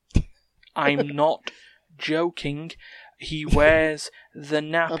 I'm not joking. He wears the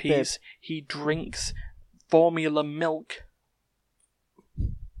nappies. He drinks formula milk.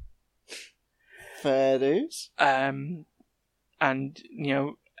 Fair dues. And,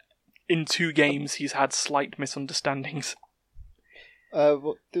 in 2 games he's had slight misunderstandings. There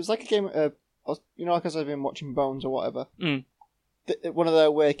was like a game, because I've been watching Bones or whatever. One of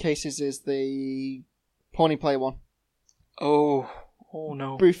the weird cases is the Pony Play one. Oh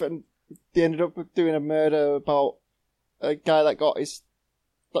no. Brief, and they ended up doing a murder about a guy that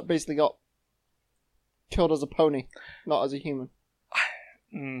basically got killed as a pony, not as a human.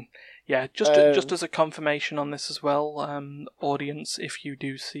 Yeah, just as a confirmation on this as well, audience, if you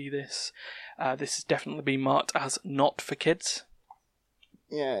do see this, this has definitely been marked as not for kids.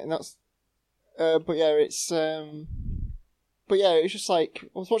 Yeah, and that's, but yeah, it's just like,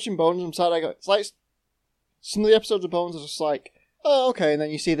 I was watching Bones and it's like, some of the episodes of Bones are just like, oh, okay, and then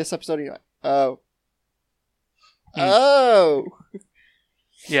you see this episode and you're like, oh. Oh!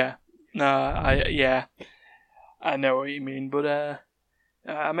 Yeah. No, I know what you mean, but,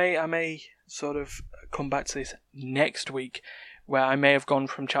 I may sort of come back to this next week, where I may have gone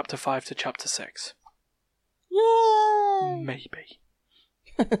from chapter 5 to chapter 6. Yay! Maybe.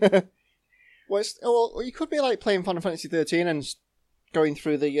 Well, you could be like playing Final Fantasy 13 and going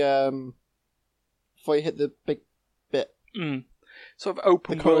through the before you hit the big bit. Sort of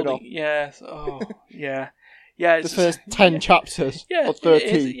open world. Yeah. Oh, yeah. Yeah, the first 10 chapters or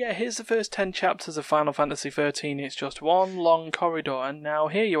 13. Here's the first 10 chapters of Final Fantasy 13. It's just one long corridor, and now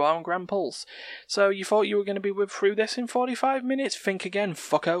here you are on Grand Pulse. So you thought you were going to be through this in 45 minutes? Think again,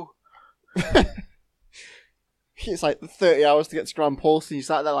 fucko. It's like 30 hours to get to Grand Pulse, and you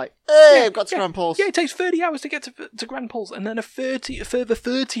sat there like, hey, I've got to Grand Pulse. Yeah, it takes 30 hours to get to Grand Pulse, and then a further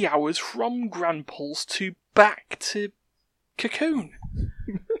 30 hours from Grand Pulse to back to Cocoon.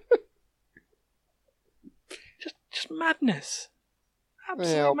 just madness.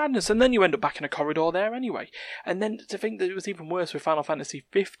 Absolute madness. And then you end up back in a corridor there anyway. And then to think that it was even worse with Final Fantasy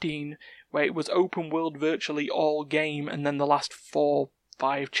 15, where it was open world virtually all game, and then the last 4-5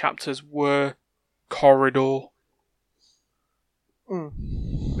 chapters were corridor.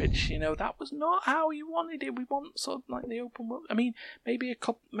 Which, that was not how you wanted it. We want sort of like the open world. I mean, maybe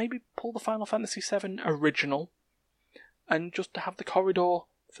pull the Final Fantasy 7 original and just to have the corridor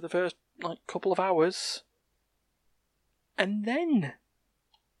for the first couple of hours, and then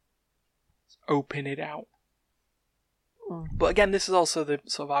open it out. But again, this is also the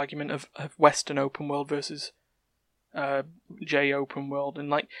sort of argument of Western open world versus J open world,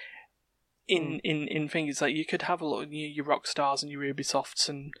 and in things like you could have a lot of your Rockstars and your Ubisofts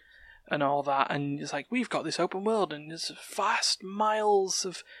and all that, and it's like we've got this open world and there's vast miles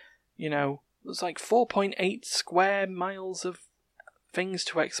of, there's like 4.8 square miles of things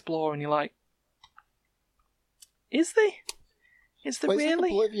to explore, and you're like, is there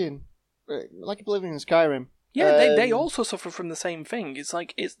really? Like Oblivion and Skyrim. Yeah, they also suffer from the same thing. It's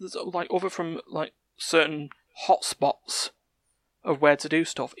other from certain hotspots of where to do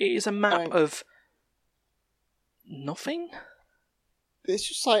stuff. It is a map of nothing. It's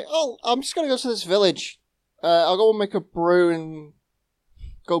just like, I'm just going to go to this village. I'll go and make a brew and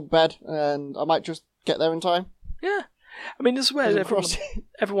go to bed, and I might just get there in time. Yeah. I mean, this is where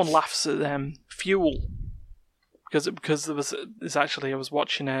everyone laughs at Fuel. Because there was I was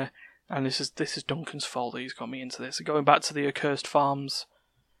watching and this is Duncan's fault that he's got me into this. Going back to the Accursed Farms,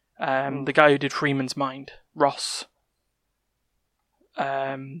 the guy who did Freeman's Mind, Ross.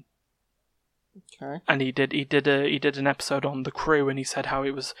 Okay. And he did an episode on The Crew, and he said how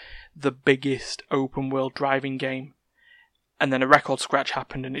it was the biggest open world driving game, and then a record scratch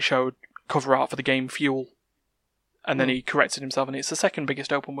happened and it showed cover art for the game Fuel, and then he corrected himself and it's the second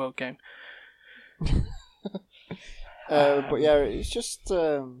biggest open world game. But yeah, it's just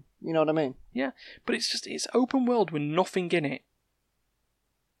you know what I mean. Yeah, but it's open world with nothing in it.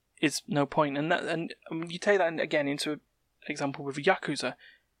 It's no point, and you take that again into an example with Yakuza.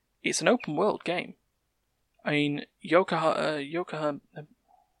 It's an open world game. I mean, Yokohama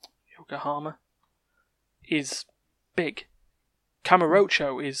is big.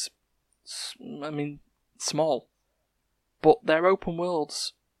 Kamurocho is, small. But their open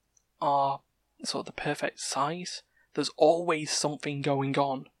worlds are sort of the perfect size. There's always something going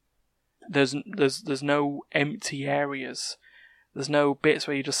on. There's no empty areas. There's no bits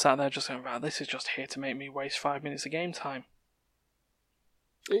where you just sat there just going, right, this is just here to make me waste 5 minutes of game time.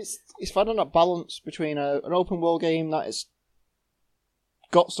 It's finding that balance between an open world game that is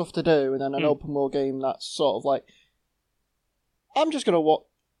got stuff to do, and then an open world game that's sort of like, I'm just gonna walk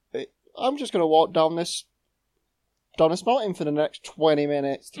down this mountain for the next 20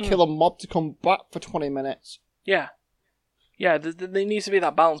 minutes to kill a mob to come back for 20 minutes. Yeah, there needs to be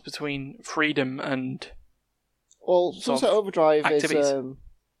that balance between freedom and. Well, Sunset Overdrive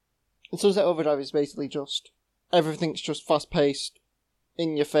is basically just everything's just fast paced.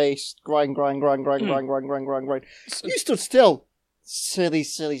 In your face, grind. You stood still. Silly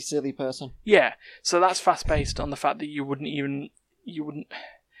person. Yeah, so that's fast paced on the fact that you wouldn't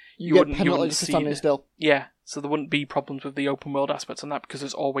penalties for standing still. Yeah, so there wouldn't be problems with the open world aspects on that because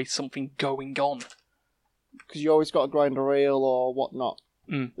there's always something going on. Because you always got to grind a rail or whatnot.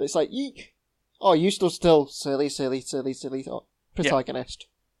 It's like, you stood still, silly protagonist.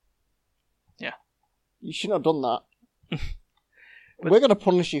 Yeah. You shouldn't have done that. We're going to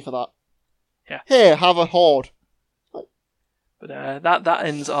punish you for that. Yeah. Here, have a horde. But that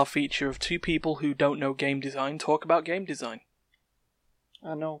ends our feature of two people who don't know game design talk about game design.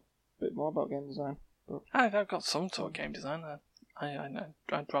 I know a bit more about game design. But... I've got some sort of game design. I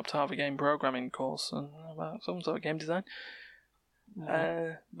dropped out of a game programming course and about some sort of game design.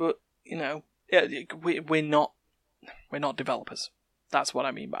 But we're not developers. That's what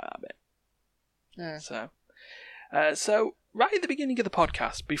I mean by that bit. Yeah. So right at the beginning of the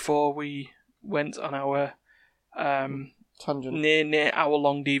podcast, before we went on our tangent, near hour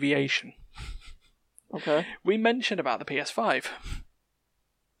long deviation, okay, we mentioned about the PS5.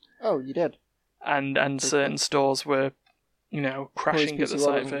 Oh, you did. And certain stores were, crashing at the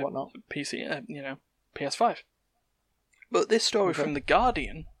sight of a whatnot. PC. PS5. But this story from The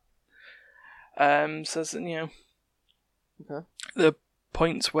Guardian says that, the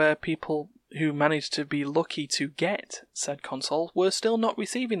points where people who managed to be lucky to get said console were still not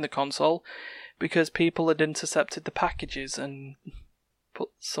receiving the console because people had intercepted the packages and put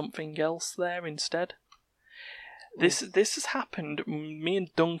something else there instead. This has happened. Me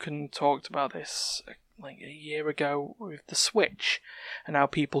and Duncan talked about this like a year ago with the Switch, and how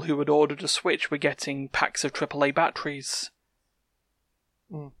people who had ordered a Switch were getting packs of AAA batteries,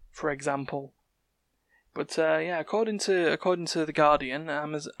 for example. But according to The Guardian,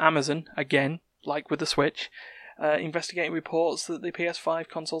 Amazon, again, like with the Switch, investigating reports that the PS5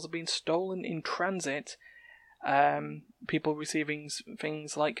 consoles have been stolen in transit. People receiving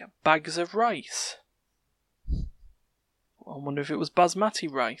things like bags of rice. I wonder if it was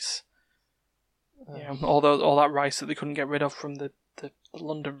basmati rice. All that rice that they couldn't get rid of from the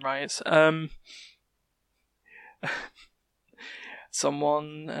London riots.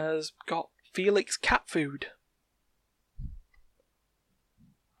 Someone has got Felix cat food.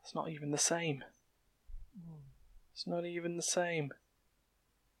 It's not even the same. It's not even the same.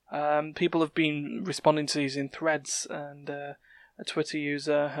 People have been responding to these in threads, and a Twitter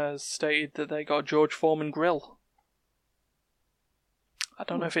user has stated that they got a George Foreman grill. I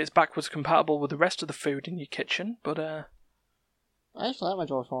don't know if it's backwards compatible with the rest of the food in your kitchen, but I actually like my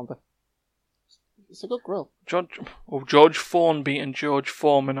George Foreman. It's a good grill. George Formby and George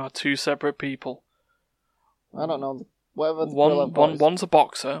Foreman are two separate people. I don't know. Whatever. One's a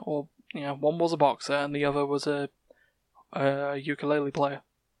boxer, or one was a boxer, and the other was a ukulele player.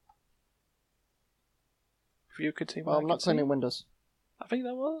 If you could see. Well, I'm not cleaning windows. I think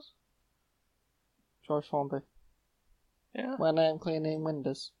that was George Formby. Yeah. When I'm cleaning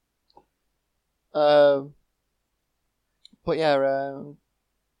windows. But yeah.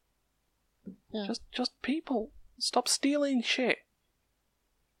 Just people stop stealing shit.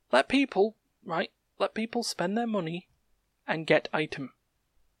 Let people spend their money and get item.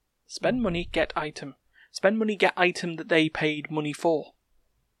 Spend money, get item. Spend money, get item that they paid money for.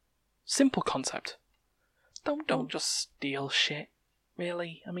 Simple concept. Don't just steal shit.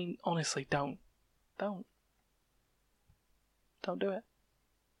 Really? I mean, honestly, don't do it.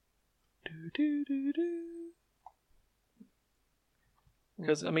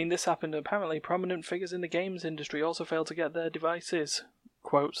 Because, I mean, this happened. Apparently, prominent figures in the games industry also failed to get their devices.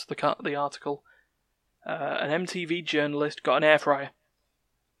 Quotes the article. An MTV journalist got an air fryer.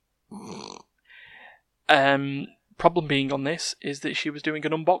 Problem being on this is that she was doing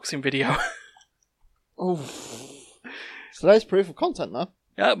an unboxing video. Oh, so that's proof of content, though.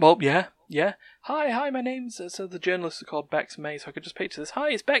 Yeah. Hi, my name's... So the journalists are called Bex May, so I could just picture this.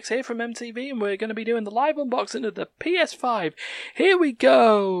 Hi, it's Bex here from MTV, and we're going to be doing the live unboxing of the PS5. Here we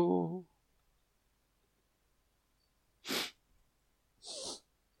go!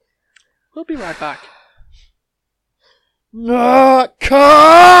 We'll be right back. Not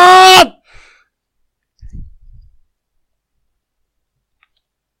con!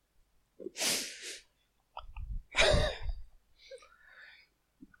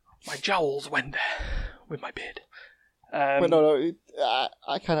 My jowls went there with my beard. But no,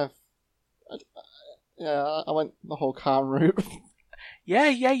 I kind of... I went the whole calm route. Yeah,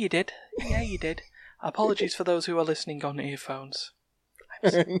 you did. Apologies for those who are listening on earphones.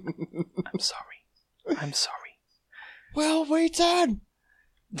 I'm sorry. Well, we done!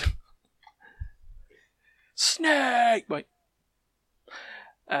 Snake! Wait.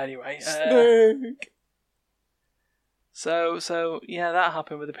 Anyway. Snake! So yeah, that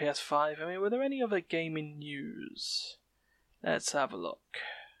happened with the PS5. I mean, were there any other gaming news? Let's have a look.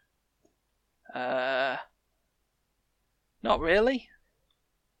 Not really.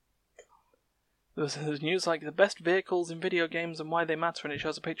 There's news like the best vehicles in video games and why they matter, and it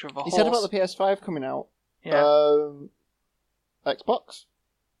shows a picture of a horse. You said about the PS5 coming out. Yeah. Xbox?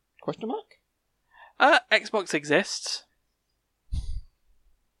 Question mark? Xbox exists.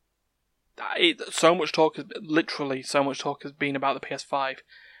 So much talk has been about the PS5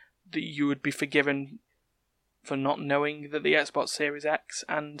 that you would be forgiven for not knowing that the Xbox Series X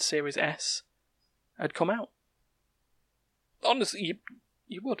and Series S had come out. Honestly,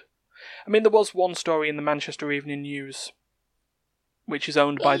 you would. I mean, there was one story in the Manchester Evening News, which is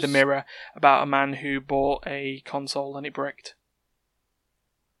owned by The Mirror, about a man who bought a console and it bricked.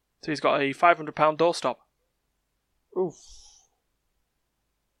 So he's got a £500 doorstop. Oof.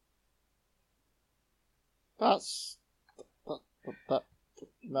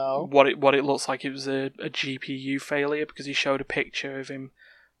 No. What it looks like, it was a GPU failure, because he showed a picture of him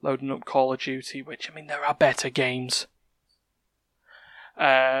loading up Call of Duty, which, I mean, there are better games.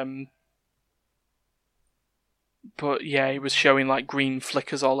 But yeah, it was showing like green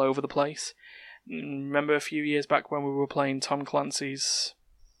flickers all over the place. Remember a few years back when we were playing Tom Clancy's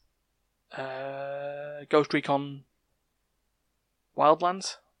Ghost Recon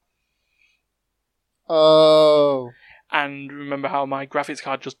Wildlands? Oh. And remember how my graphics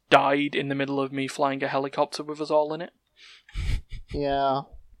card just died in the middle of me flying a helicopter with us all in it? Yeah.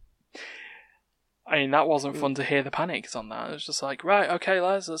 I mean, that wasn't fun to hear the panics on that. It was just like, right, okay,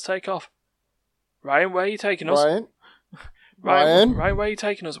 let's take off. Ryan, where are you taking us? Ryan, where are you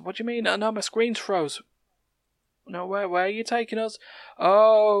taking us? What do you mean? No, my screen's froze. No, where are you taking us?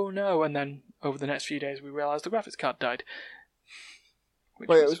 Oh, no. And then, over the next few days, we realised the graphics card died.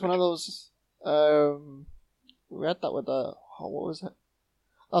 Wait, it was one of those... we had that with the... Oh, what was it?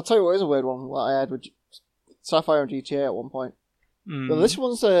 I'll tell you what is a weird one that I had with Sapphire and GTA at one point. But this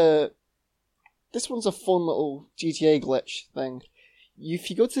one's a fun little GTA glitch thing. If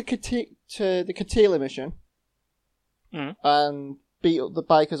you go to the Catala mission and beat up the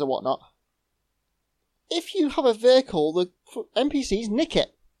bikers or whatnot, if you have a vehicle, the NPCs nick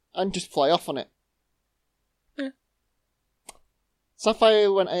it and just fly off on it. Yeah.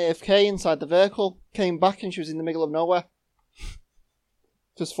 Sapphire went AFK inside the vehicle, came back and she was in the middle of nowhere.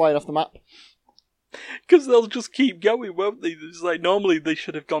 Just flying off the map. Because they'll just keep going, won't they? It's like, normally they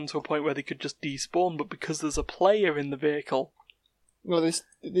should have gone to a point where they could just despawn, but because there's a player in the vehicle... No, they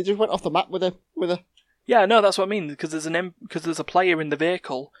just went off the map with a... Yeah, no, that's what I mean. Because there's a player in the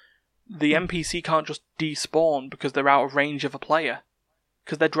vehicle, the NPC can't just despawn because they're out of range of a player.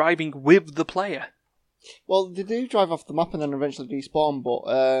 Because they're driving with the player. Well, they do drive off the map and then eventually despawn, but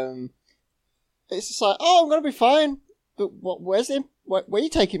it's just like, oh, I'm going to be fine. But where's him? Where are you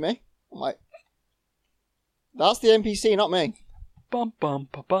taking me? I'm like, that's the NPC, not me. Bum, bum,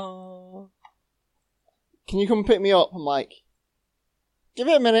 ba, ba. Can you come and pick me up? I'm like, give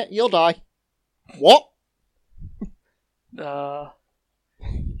it a minute, you'll die. What?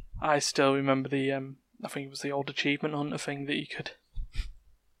 I still remember the, I think it was the old achievement hunter thing that you could...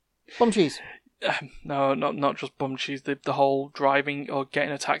 Bum cheese. No, not just bum cheese, the whole driving or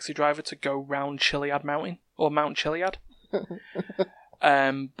getting a taxi driver to go round Chiliad Mountain, or Mount Chiliad.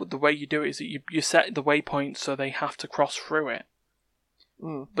 But the way you do it is that you set the waypoint so they have to cross through it.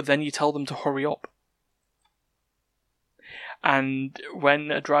 But then you tell them to hurry up. And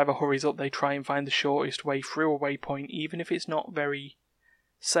when a driver hurries up, they try and find the shortest way through a waypoint, even if it's not very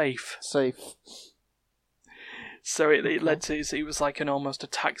safe. So it led to, it was like almost a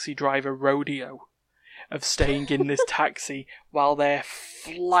taxi driver rodeo of staying in this taxi while they're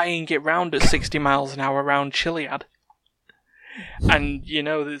flying it round at 60 miles an hour around Chiliad. And,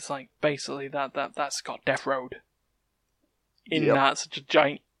 it's like, basically, that's got Death Road. In that, such a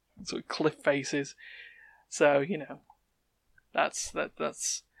giant sort of cliff faces. So,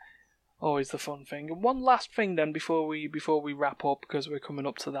 that's always the fun thing. And one last thing then, before we wrap up, because we're coming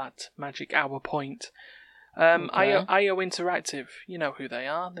up to that magic hour point. IO Interactive, you know who they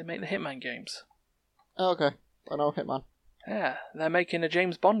are. They make the Hitman games. Oh, okay. I know Hitman. Yeah, they're making a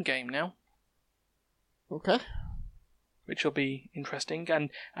James Bond game now. Okay. Which will be interesting.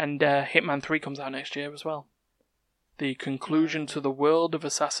 And Hitman 3 comes out next year as well. The conclusion to the World of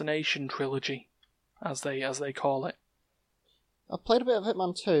Assassination trilogy, as they call it. I've played a bit of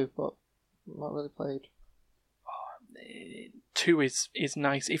Hitman 2, but not really played. 2 is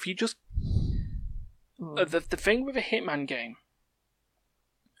nice. If you just... The thing with a Hitman game,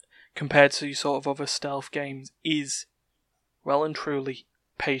 compared to sort of other stealth games, is, well and truly,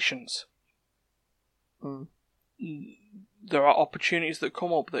 patience. There are opportunities that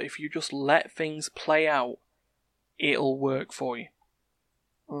come up that if you just let things play out, it'll work for you.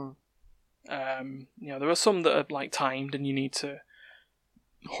 There are some that are like timed and you need to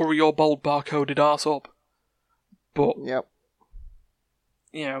hurry your bold barcoded arse up. But,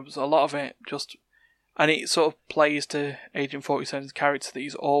 there's a lot of it just... And it sort of plays to Agent 47's character that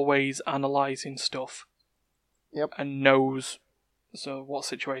he's always analysing stuff. And knows what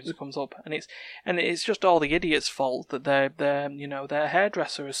situations comes up. And it's just all the idiots' fault that their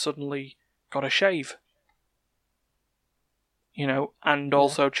hairdresser has suddenly got a shave. And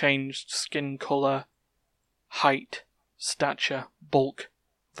also changed skin colour, height, stature, bulk,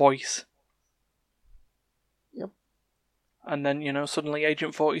 voice. And then, suddenly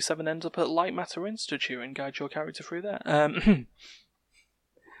Agent 47 ends up at Light Matter Institute and guides your character through that.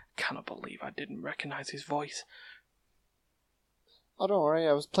 Cannot believe I didn't recognise his voice. Oh, don't worry.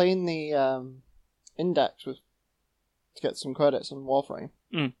 I was playing the Index to get some credits on Warframe.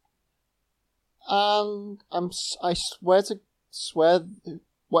 And I swear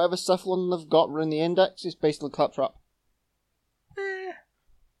whatever Cephalon they've got running the Index is basically Claptrap.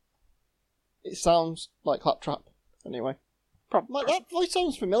 It sounds like Claptrap. Anyway. Like, that voice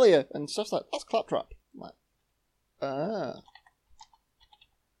sounds familiar, and stuff's like, that's Claptrap. I'm like, ah.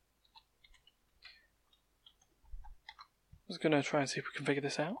 I was going to try and see if we can figure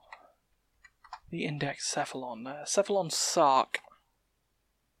this out. The index cephalon. Cephalon Sark.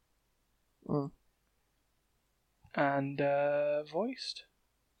 And voiced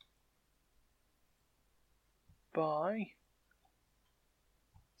by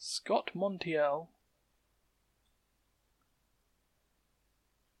Scott Montiel.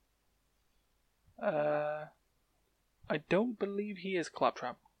 I don't believe he is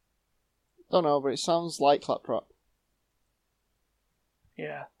Claptrap. Don't know, but it sounds like Claptrap.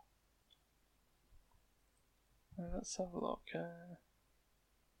 Yeah. Let's have a look.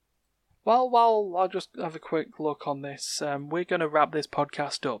 Well, I'll just have a quick look on this. We're going to wrap this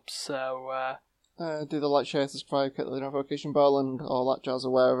podcast up, so... do the like, share, subscribe, click the notification bell, and all that jazz,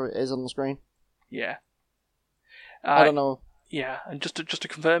 or wherever it is on the screen. Yeah. I don't know. Yeah, and just to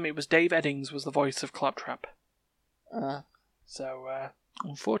confirm, it was Dave Eddings was the voice of Claptrap. So,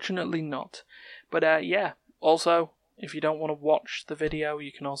 unfortunately not. But, yeah, also, if you don't want to watch the video,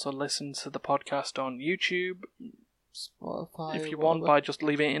 you can also listen to the podcast on YouTube, Spotify, if you want, by just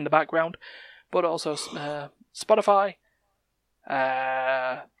leaving it in the background. But also, Spotify,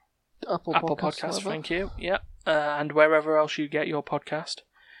 Apple Podcasts, thank you, yeah, and wherever else you get your podcast.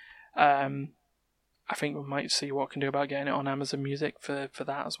 I think we might see what we can do about getting it on Amazon Music for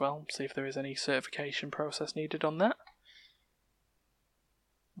that as well. See if there is any certification process needed on that.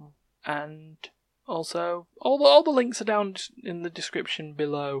 And also, all the links are down in the description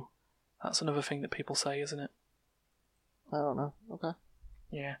below. That's another thing that people say, isn't it? I don't know. Okay.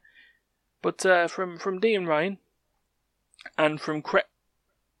 Yeah. But from Dee and Ryan, and from Craig.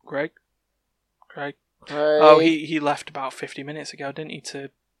 Oh, he left about 50 minutes ago, didn't he?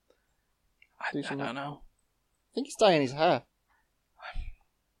 I don't know. I think he's dyeing his hair.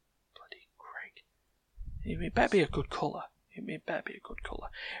 Bloody Craig. It better be a good colour.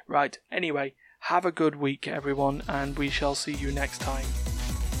 Right, anyway, have a good week, everyone, and we shall see you next time.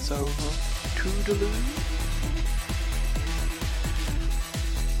 So, toodaloo.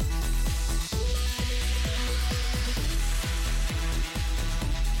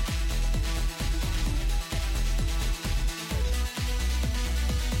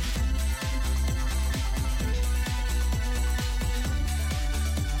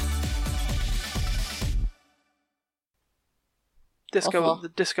 The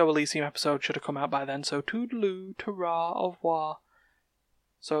Disco Elysium episode should have come out by then, so toodaloo, ta-ra, au revoir.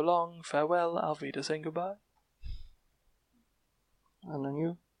 So long, farewell, Alvida, saying goodbye. And then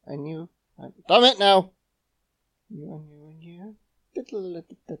you. Damn it now! You.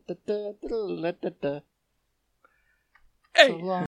 Hey! So long.